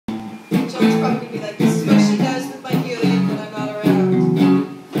song's probably going to be like, this is what she does with my helium when I'm not around.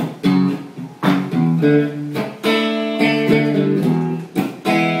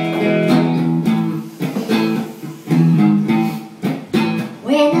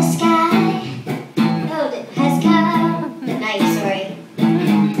 When the sky has come at night, sorry.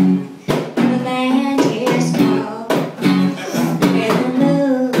 The land is cold, and the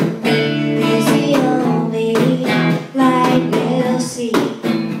moon is the only light we'll see.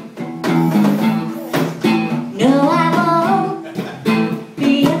 No, I won't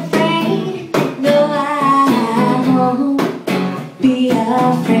be afraid. No, I won't be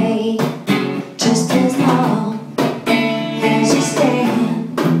afraid. Just as long as you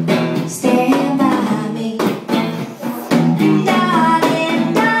stand by me.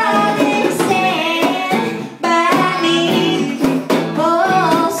 Darling, darling, stand by me.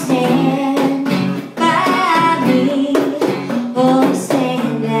 Oh, stand by me. Oh,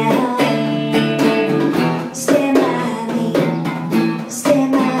 stand now. Stand by me.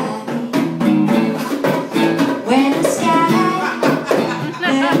 Stand by me. When the sky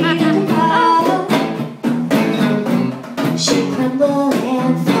let me fall, she crumbled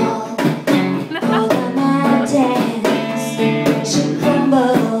and